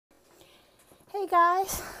Hey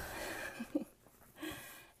guys,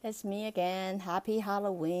 it's me again. Happy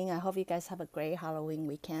Halloween. I hope you guys have a great Halloween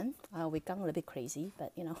weekend. We got a little bit crazy,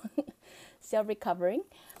 but still recovering.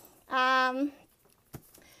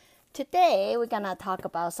 Today we're gonna talk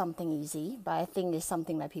about something easy, but I think it's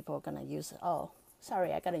something that people are gonna use. Oh,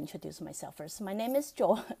 sorry, I gotta introduce myself first. My name is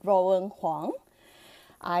Ruowen Huang.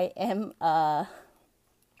 I am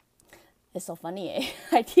It's so funny, eh?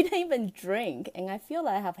 I didn't even drink, and I feel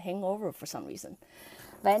like I have a hangover for some reason.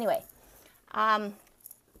 But anyway,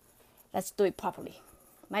 let's do it properly.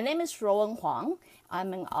 My name is Ruowen Huang.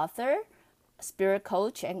 I'm an author, spirit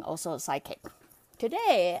coach, and also a psychic.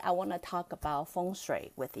 Today, I want to talk about Feng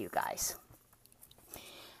Shui with you guys.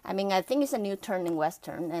 I think it's a new term in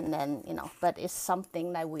Western, and then, but it's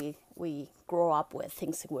something that we grow up with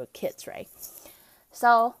since we're kids, right?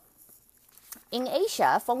 So, in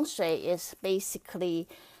Asia, Feng Shui is basically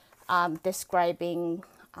describing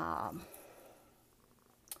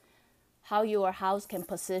how your house can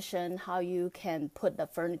position, how you can put the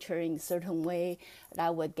furniture in a certain way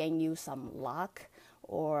that would gain you some luck,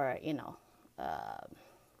 or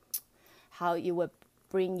how it would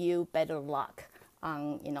bring you better luck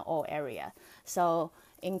on all area. So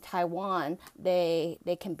in Taiwan, they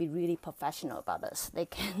can be really professional about this.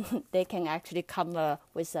 They can actually come up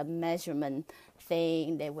with a measurement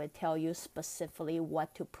thing. They will tell you specifically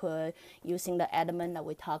what to put using the element that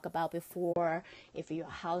we talked about before. If your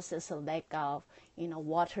house is a lack of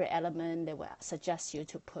water element, they will suggest you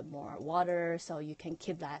to put more water so you can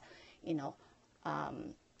keep that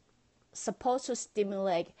supposed to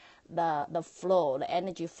stimulate the flow, the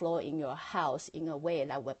energy flow in your house in a way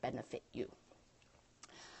that will benefit you.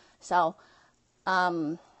 So,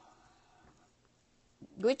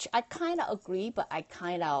 which I kind of agree, but I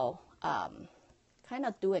kind of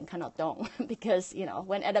do and kind of don't, because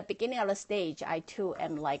when at the beginning of the stage, I too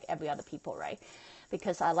am like every other people, right?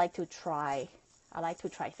 Because I like to try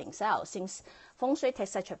things out. Since Feng Shui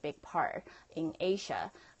takes such a big part in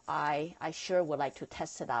Asia, I sure would like to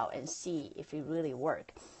test it out and see if it really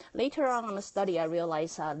works. Later on in the study, I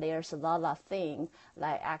realized there's a lot of things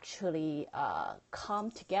that actually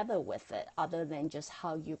come together with it, other than just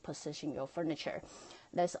how you position your furniture.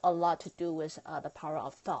 There's a lot to do with the power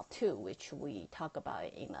of thought too, which we talked about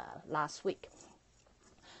in last week.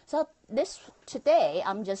 So today,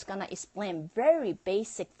 I'm just gonna explain very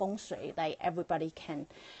basic Feng Shui that everybody can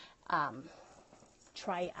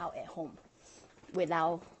try out at home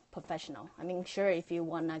without professional. Sure, if you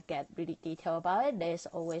want to get really detailed about it, there's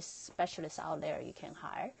always specialists out there you can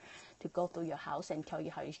hire to go through your house and tell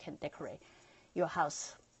you how you can decorate your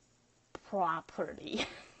house properly.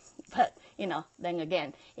 But, then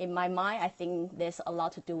again, in my mind, I think there's a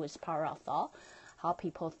lot to do with power of thought, how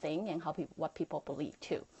people think, and what people believe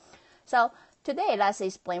too. So today, let's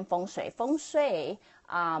explain Feng Shui. Feng Shui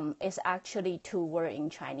is actually two words in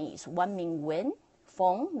Chinese. One means wind.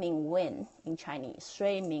 Feng means wind in Chinese.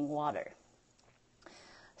 Shui means water.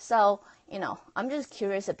 So, I'm just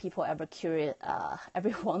curious if people ever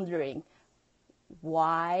wondering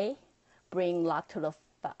why bring luck to the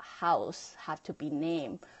house have to be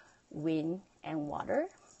named wind and water?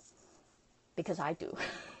 Because I do.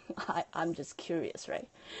 I'm just curious, right?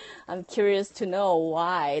 I'm curious to know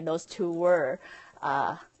why those two words,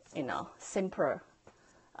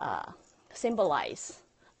 symbolize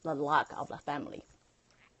the luck of the family.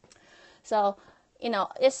 So,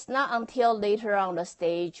 it's not until later on the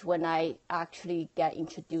stage when I actually get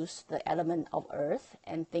introduced to the element of earth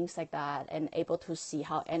and things like that, and able to see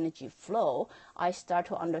how energy flow, I start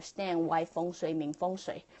to understand why Feng Shui means Feng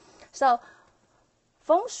Shui. So,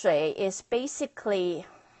 Feng Shui is basically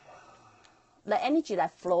the energy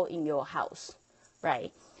that flow in your house,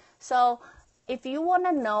 right? So, if you want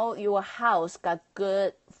to know your house got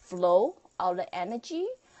good flow of the energy,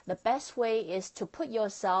 the best way is to put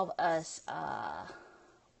yourself as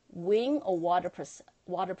wind or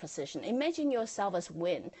water position. Imagine yourself as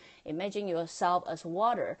wind. Imagine yourself as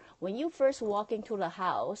water. When you first walk into the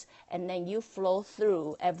house and then you flow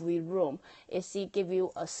through every room, it give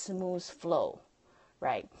you a smooth flow,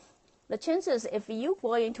 right? The chances, if you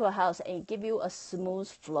go into a house and give you a smooth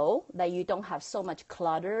flow, that you don't have so much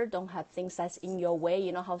clutter, don't have things that's in your way.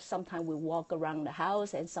 You know how sometimes we walk around the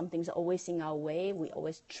house and something's always in our way. We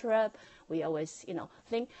always trip. We always,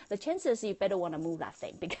 think. The chances you better want to move that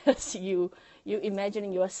thing, because you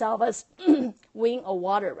imagining yourself as wind or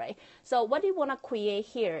water, right? So what you want to create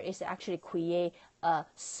here is actually create a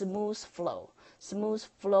smooth flow. Smooth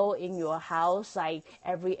flow in your house, like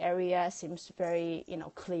every area seems very,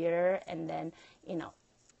 clear, and then,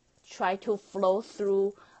 try to flow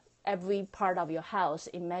through every part of your house,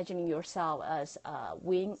 imagining yourself as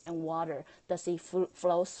wind and water. Does it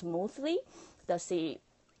flow smoothly? Does it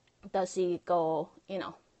go,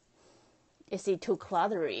 is it too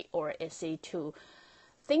cluttery, or is it too,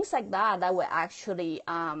 things like that will actually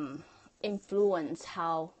influence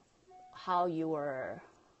how your,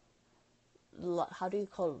 how do you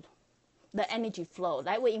call it? The energy flow.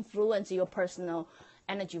 That will influence your personal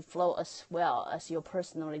energy flow as well as your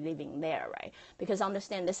personally living there, right? Because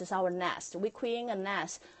understand, this is our nest. We're creating a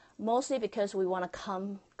nest mostly because we want to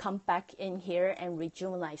come back in here and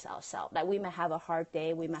rejuvenate ourselves. Like we might have a hard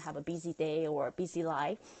day, we might have a busy day or a busy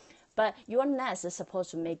life, but your nest is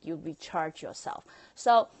supposed to make you recharge yourself.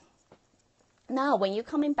 So now when you're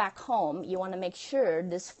coming back home, you want to make sure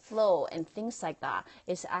this flow and things like that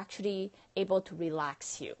is actually able to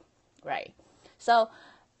relax you, right? So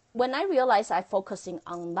when I realized I'm focusing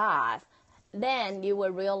on that, then you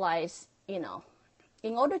will realize, in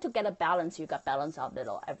order to get a balance, you got balance out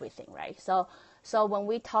little everything, right? So when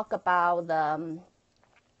we talk about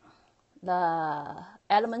the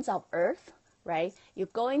elements of earth, right? You're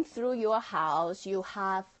going through your house, you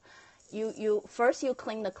first you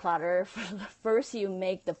clean the clutter, first you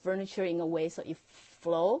make the furniture in a way so it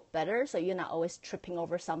flow better, so you're not always tripping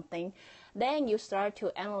over something. Then you start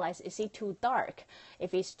to analyze, is it too dark?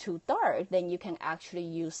 If it's too dark, then you can actually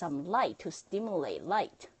use some light to stimulate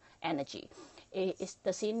light energy.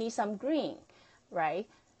 Does it need some green, right?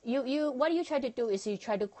 What you try to do is you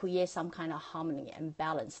try to create some kind of harmony and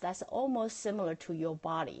balance. That's almost similar to your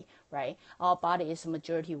body, right? Our body is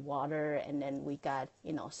majority water, and then we got,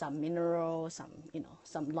 some minerals,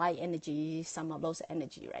 some light energy, some of those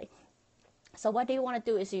energy, right? So what you want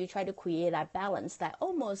to do is you try to create that balance that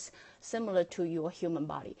almost similar to your human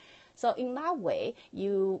body. So in that way,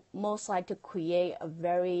 you most likely to create a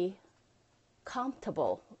very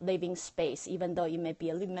comfortable living space, even though it may be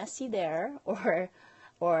a little messy there, or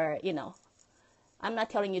I'm not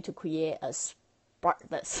telling you to create a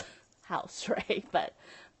spotless house, right?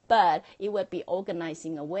 But it would be organized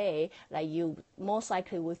in a way that you most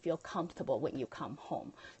likely will feel comfortable when you come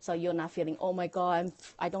home. So you're not feeling, oh my God,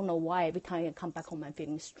 I don't know why every time I come back home I'm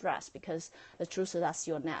feeling stressed, because the truth is that's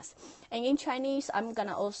your nest. And in Chinese, I'm going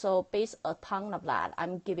to also, based upon that,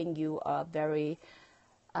 I'm giving you a very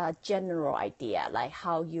general idea, like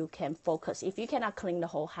how you can focus. If you cannot clean the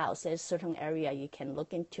whole house, there's a certain area you can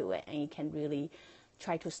look into it, and you can really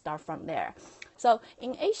try to start from there. So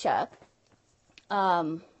in Asia,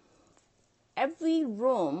 every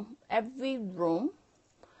room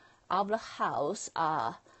of the house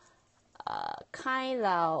kind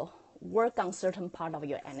of work on certain part of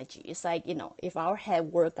your energy. It's like, if our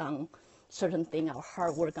head work on certain thing, our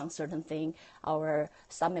heart work on certain thing, our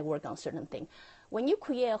stomach work on certain thing. When you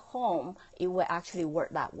create a home, it will actually work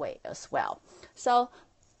that way as well. So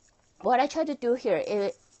what I try to do here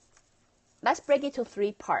is, let's break it to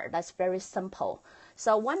 3 parts. That's very simple.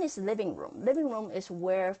 So one is living room. Living room is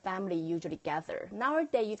where family usually gather.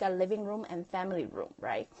 Nowadays, you got living room and family room,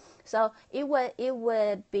 right? So it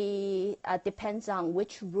would be, depends on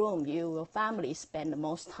which room your family spend the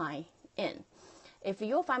most time in. If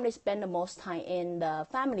your family spend the most time in the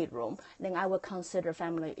family room, then I would consider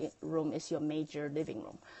family room is your major living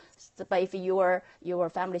room. But if your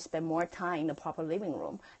family spend more time in the proper living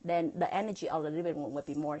room, then the energy of the living room would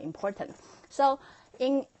be more important. So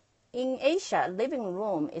in Asia, living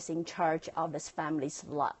room is in charge of this family's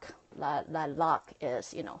luck. That luck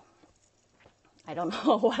is, I don't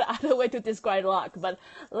know what other way to describe luck, but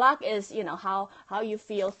luck is, how you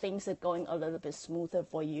feel things are going a little bit smoother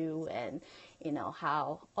for you, and,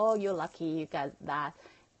 how, oh, you're lucky, you got that.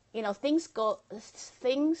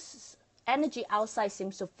 Energy outside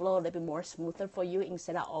seems to flow a little bit more smoother for you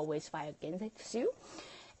instead of always fight against you.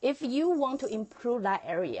 If you want to improve that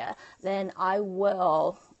area, then I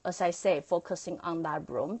will, as I say, focusing on that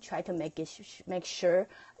room, try to make sure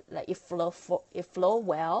that it flow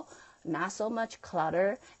well, not so much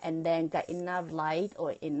clutter, and then got enough light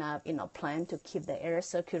or enough, plant to keep the air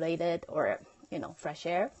circulated, or, fresh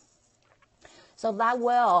air. So that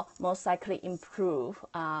will most likely improve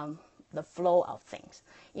the flow of things.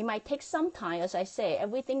 It might take some time. As I say,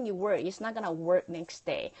 everything you work is not going to work next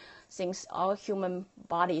day, since our human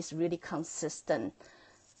body is really consistent,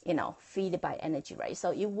 feed by energy, right?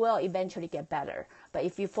 So it will eventually get better. But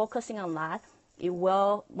if you're focusing on that, it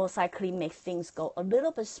will most likely make things go a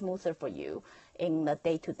little bit smoother for you in the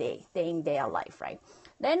day-to-day, day-in-day-out life, right?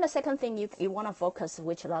 Then the second thing you want to focus,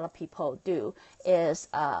 which a lot of people do, is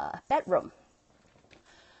bedroom.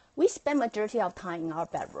 We spend majority of time in our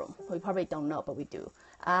bedroom. We probably don't know, but we do.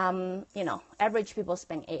 Average people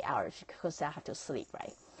spend 8 hours because they have to sleep,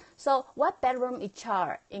 right? So what bedroom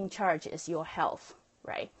in charge is your health,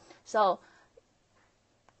 right? So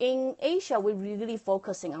in Asia, we're really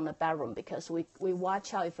focusing on the bedroom because we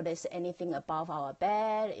watch out if there's anything above our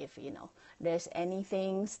bed, if there's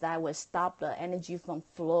anything that will stop the energy from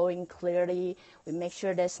flowing clearly. We make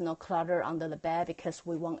sure there's no clutter under the bed because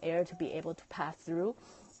we want air to be able to pass through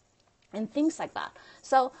and things like that.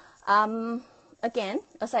 So again,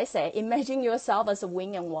 as I say, imagine yourself as a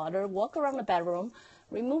wind and water. Walk around the bedroom,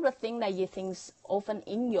 remove the thing that you think's often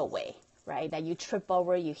in your way, right? That you trip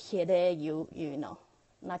over, you hit it, you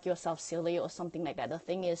knock yourself silly or something like that. The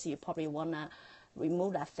thing is, you probably want to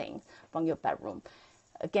remove that thing from your bedroom.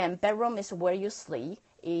 Again, bedroom is where you sleep.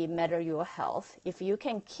 It matters your health. If you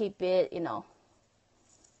can keep it,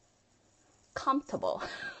 comfortable.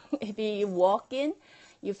 If you walk in,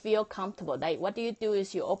 you feel comfortable. Like what do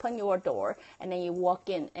is you open your door and then you walk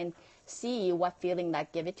in and see what feeling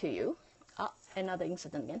that give it to you. Oh, another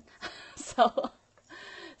incident again.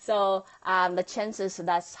 So the chances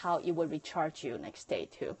that's how it will recharge you next day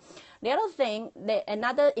too. The other thing,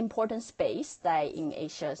 another important space that in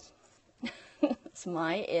Asia's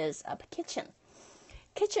mine is the kitchen.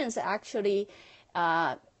 Kitchens actually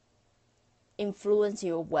influence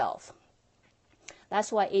your wealth.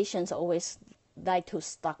 That's why Asians always like to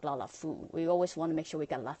stock a lot of food. We always want to make sure we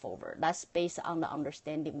got leftover. That's based on the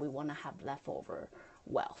understanding we want to have leftover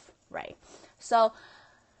wealth, right? So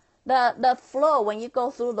the flow, when you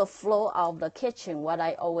go through the flow of the kitchen, what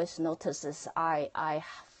I always notice is I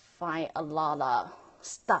find a lot of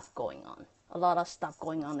stuff going on. A lot of stuff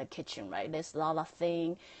going on in the kitchen, right? There's a lot of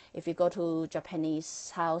things. If you go to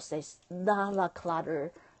Japanese house, there's a lot of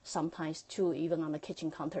clutter sometimes too, even on the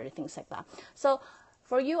kitchen counter, things like that. So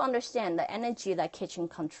for you to understand, the energy that kitchen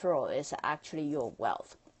control is actually your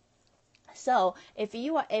wealth. So if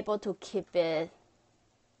you are able to keep it,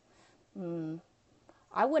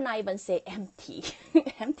 I would not even say empty.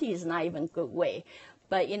 Empty is not even a good way.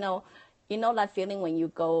 But you know that feeling when you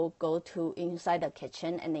go to inside the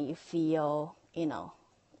kitchen and then you feel,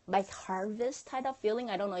 like harvest type of feeling.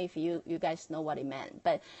 I don't know if you guys know what it meant,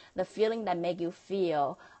 but the feeling that make you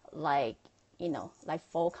feel like, like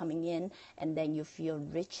fall coming in, and then you feel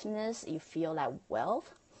richness, you feel that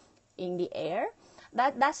wealth in the air.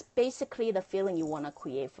 That's basically the feeling you want to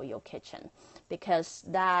create for your kitchen, because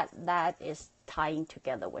that is tying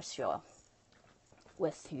together with your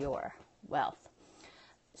wealth.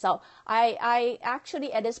 So I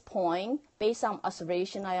actually at this point, based on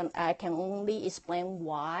observation, I can only explain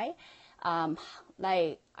why. I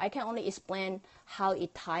can only explain how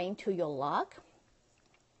it ties into your luck.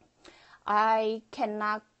 I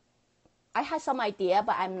had some idea,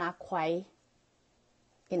 but I'm not quite,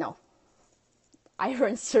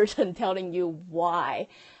 iron certain telling you why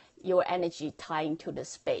your energy tying to the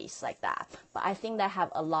space like that. But I think that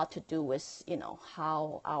have a lot to do with,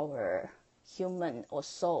 how our human or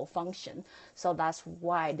soul function. So that's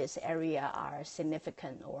why this area are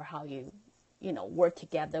significant, or how you work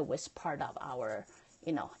together with part of our,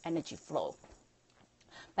 energy flow.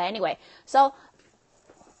 But anyway, so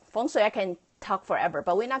Feng Shui, I can talk forever,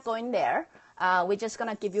 but we're not going there. We're just going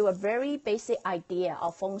to give you a very basic idea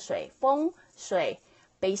of Feng Shui. Feng Shui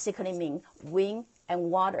basically means wind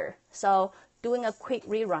and water. So doing a quick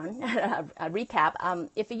rerun, a recap,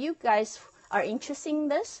 if you guys are interested in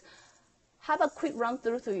this, have a quick run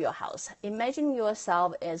through your house. Imagine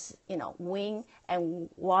yourself as, wind and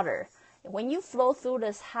water. When you flow through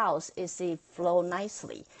this house, it flow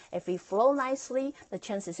nicely. If it flow nicely, the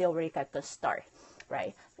chances you already got a good start,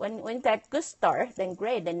 right? When you got good start, then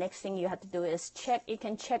great. The next thing you have to do is check. You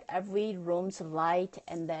can check every room's light,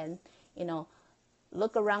 and then,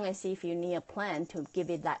 look around and see if you need a plan to give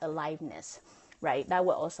it that aliveness, right? That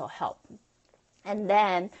will also help. And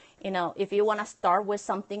then, if you want to start with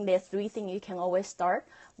something, there are 3 things you can always start.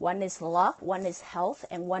 One is luck, one is health,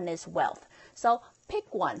 and one is wealth. So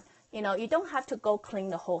pick one. You don't have to go clean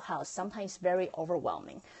the whole house. Sometimes it's very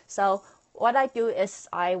overwhelming. So what I do is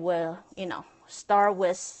I will, start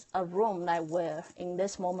with a room that in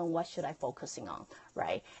this moment, what should I focusing on,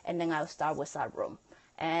 right? And then I'll start with that room.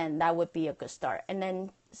 And that would be a good start. And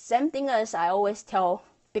then same thing as I always tell,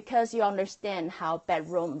 because you understand how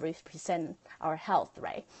bedroom represent our health,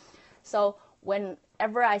 right? So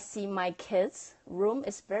whenever I see my kids' room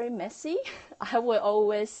is very messy, I will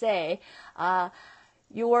always say,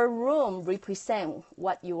 your room represent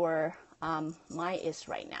what your mind is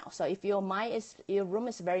right now. So if your room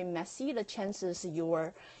is very messy, the chances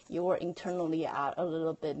your internally are a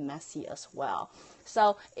little bit messy as well.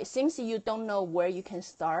 So since you don't know where you can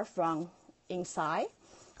start from inside,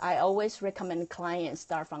 I always recommend clients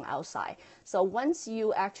start from outside. So once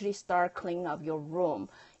you actually start cleaning up your room,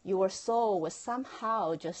 your soul will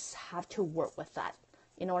somehow just have to work with that.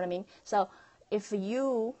 You know what I mean? So if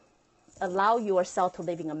you allow yourself to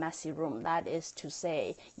live in a messy room, that is to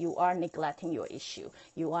say you are neglecting your issue.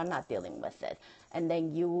 You are not dealing with it. And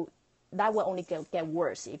then that will only get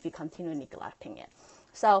worse if you continue neglecting it.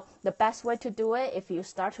 So the best way to do it, if you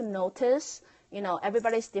start to notice,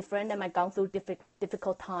 everybody's different. They might go through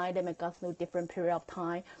difficult time. They might go through different period of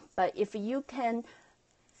time. But if you can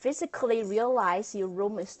physically realize your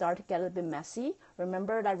room is starting to get a little bit messy,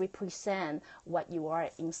 remember that represent what you are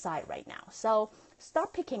inside right now. So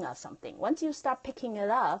start picking up something. Once you start picking it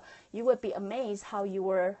up, you will be amazed how you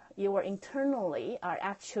were internally are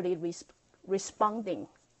actually responding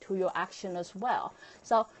to your action as well.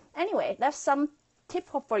 So anyway, that's some tip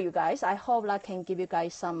for you guys. I hope that can give you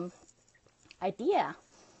guys some idea,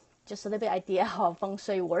 just a little bit idea how Feng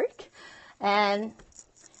Shui work. And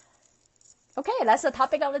okay, that's the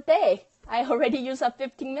topic of the day. I already used up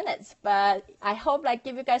 15 minutes, but I hope I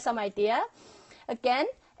give you guys some idea. Again,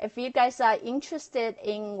 if you guys are interested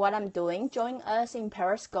in what I'm doing, join us in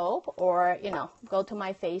Periscope, or go to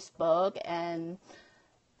my Facebook and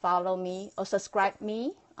follow me or subscribe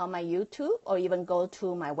me on my YouTube, or even go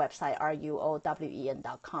to my website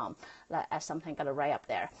ruowen.com. That's something I'm gonna write up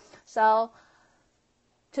there. So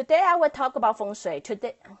today I will talk about Feng Shui.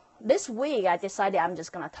 This week I decided I'm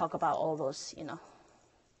just gonna talk about all those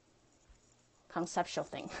conceptual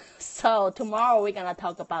things. So tomorrow we're gonna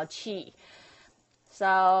talk about Qi.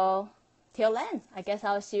 So till then, I guess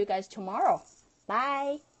I'll see you guys tomorrow.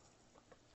 Bye.